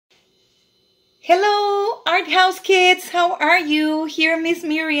Hello, ArtHouse kids. How are you? Here, Miss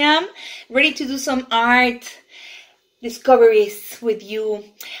Myriam, ready to do some art discoveries with you.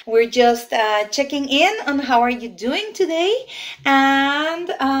 We're just checking in on how are you doing today,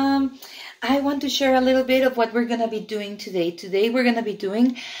 and I want to share a little bit of what we're gonna be doing today. Today, we're gonna be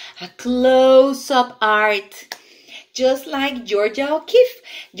doing a close-up art. Just like Georgia O'Keeffe.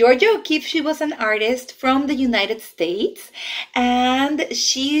 Georgia O'Keeffe, she was an artist from the United States, and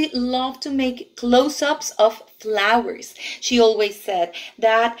she loved to make close-ups of flowers. She always said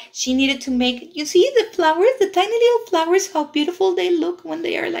that she needed to make, you see the flowers, the tiny little flowers, how beautiful they look when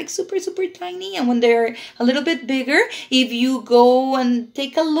they are like super, super tiny, and when they're a little bit bigger. If you go and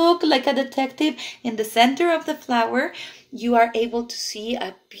take a look like a detective in the center of the flower, you are able to see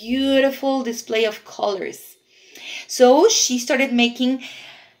a beautiful display of colors. So she started making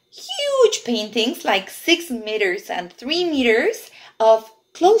huge paintings, like 6 meters and 3 meters of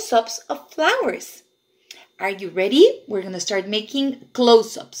close-ups of flowers. Are you ready? We're going to start making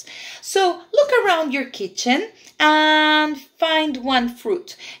close-ups. So look around your kitchen and find one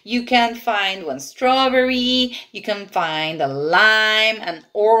fruit. You can find one strawberry, you can find a lime, an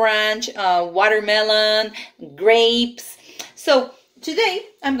orange, a watermelon, grapes. So today,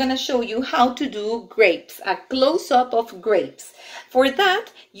 I'm going to show you how to do grapes, a close-up of grapes. For that,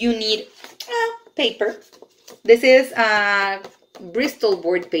 you need paper. This is Bristol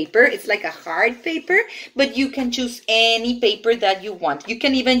board paper. It's like a hard paper, but you can choose any paper that you want. You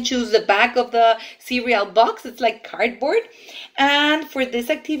can even choose the back of the cereal box. It's like cardboard. And for this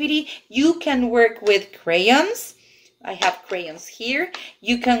activity, you can work with crayons. I have crayons here.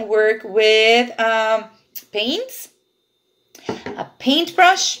 You can work with paints, a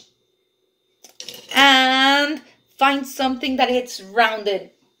paintbrush, and find something that it's rounded.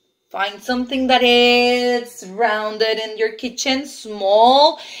 Find something that is rounded in your kitchen,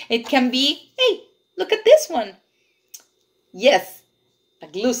 small. It can be, hey, look at this one. Yes, a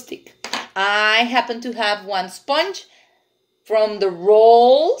glue stick. I happen to have one sponge from the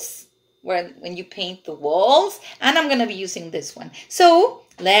rolls when you paint the walls, and I'm gonna be using this one. So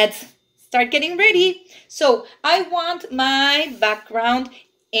let's start getting ready. So I want my background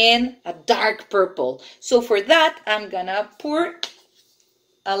in a dark purple. So for that, I'm gonna pour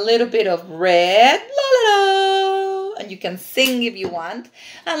a little bit of red, la la la, and you can sing if you want.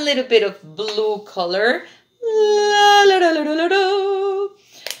 A little bit of blue color, la la la la la la.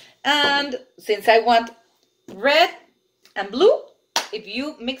 And since I want red and blue, if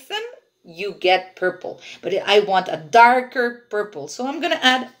you mix them, you get purple, but I want a darker purple, so I'm gonna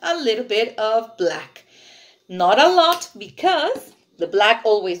add a little bit of black. Not a lot, because the black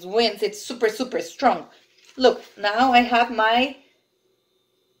always wins. It's super, super strong. Look, now I have my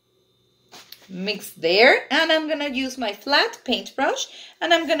mix there, and I'm gonna use my flat paintbrush,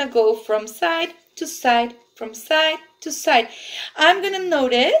 and I'm gonna go from side to side, from side to side. I'm gonna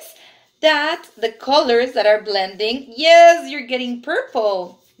notice that the colors that are blending, yes, you're getting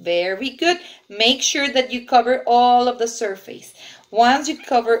purple. Very good. Make sure that you cover all of the surface. Once you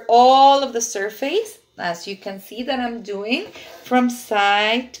cover all of the surface, as you can see that I'm doing, from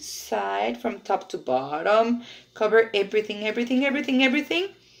side to side, from top to bottom, cover everything, everything, everything, everything,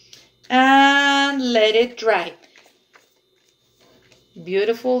 and let it dry.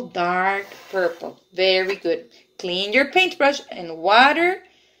 Beautiful dark purple. Very good. Clean your paintbrush in water.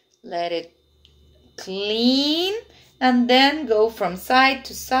 Let it clean. And then go from side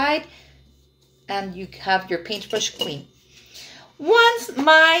to side, and you have your paintbrush clean. Once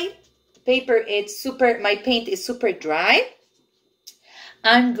my my paint is super dry,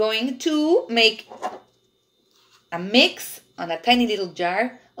 I'm going to make a mix on a tiny little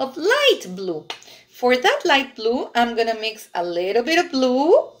jar of light blue. For that light blue, I'm gonna mix a little bit of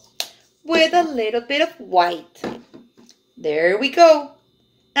blue with a little bit of white. There we go.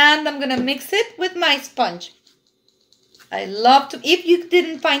 And I'm gonna mix it with my sponge. I love to, if you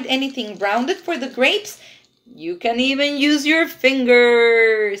didn't find anything rounded for the grapes, you can even use your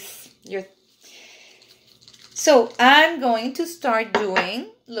fingers. So I'm going to start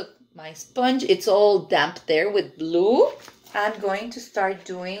doing, look, my sponge, it's all damp there with blue. I'm going to start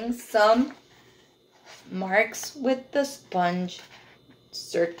doing some marks with the sponge,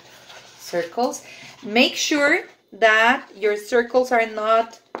 circles. Make sure that your circles are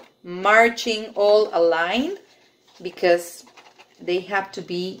not marching all aligned, because they have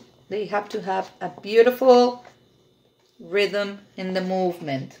to have a beautiful rhythm in the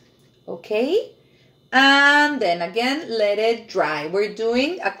movement. Okay? And then again, let it dry. We're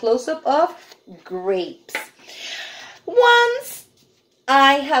doing a close-up of grapes. Once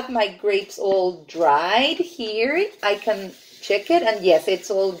I have my grapes all dried here, I can check it, and yes,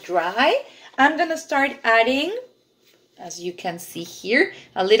 it's all dry. I'm gonna start adding, as you can see here,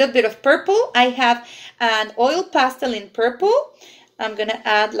 a little bit of purple. I have an oil pastel in purple. I'm gonna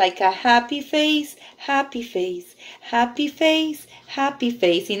add like a happy face, happy face, happy face, happy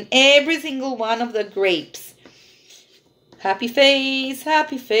face in every single one of the grapes. Happy face,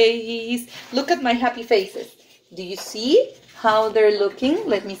 happy face. Look at my happy faces. Do you see how they're looking?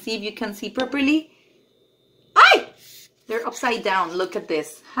 Let me see if you can see properly. Ay! They're upside down. Look at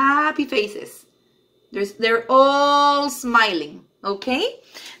this. Happy faces. They're all smiling, okay?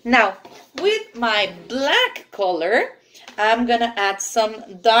 Now, with my black color, I'm gonna add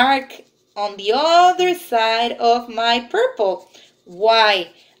some dark on the other side of my purple. Why?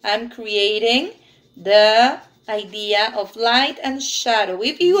 I'm creating the idea of light and shadow.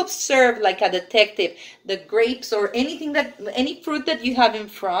 If you observe like a detective, the grapes or any fruit that you have in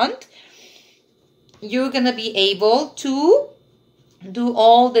front, you're gonna be able to do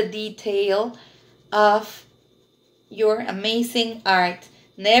all the detail of your amazing art.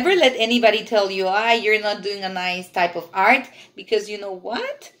 Never let anybody tell you, you're not doing a nice type of art, because you know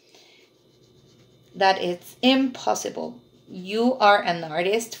what? That it's impossible. You are an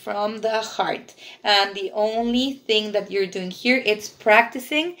artist from the heart. And the only thing that you're doing here is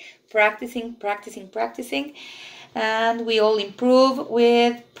practicing, practicing, practicing, practicing. And we all improve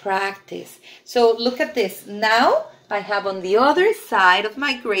with practice. So look at this. Now I have on the other side of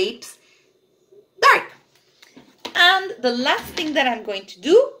my grapes dark. And the last thing that I'm going to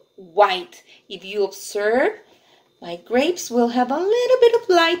do, white. If you observe, my grapes will have a little bit of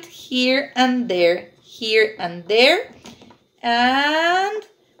light here and there, here and there. And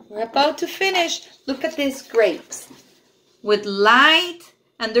we're about to finish. Look at these grapes with light,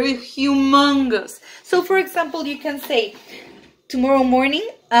 and they're humongous. So for example, you can say, tomorrow morning,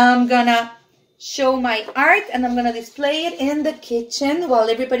 I'm gonna show my art and I'm gonna display it in the kitchen while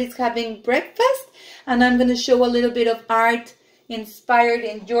everybody's having breakfast. And I'm gonna show a little bit of art inspired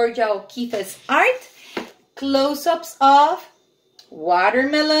in Georgia O'Keeffe's art. Close-ups of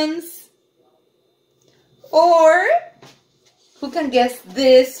watermelons. Or, who can guess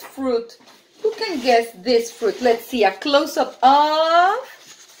this fruit? Who can guess this fruit? Let's see, a close-up of...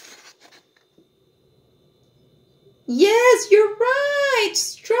 Yes, you're right,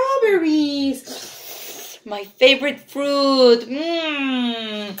 strawberries. My favorite fruit.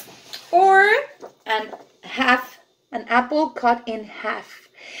 Or an apple cut in half.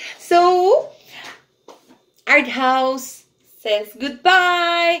 So, ArtHouse says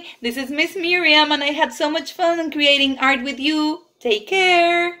goodbye. This is Miss Myriam, and I had so much fun creating art with you. Take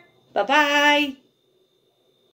care. Bye-bye.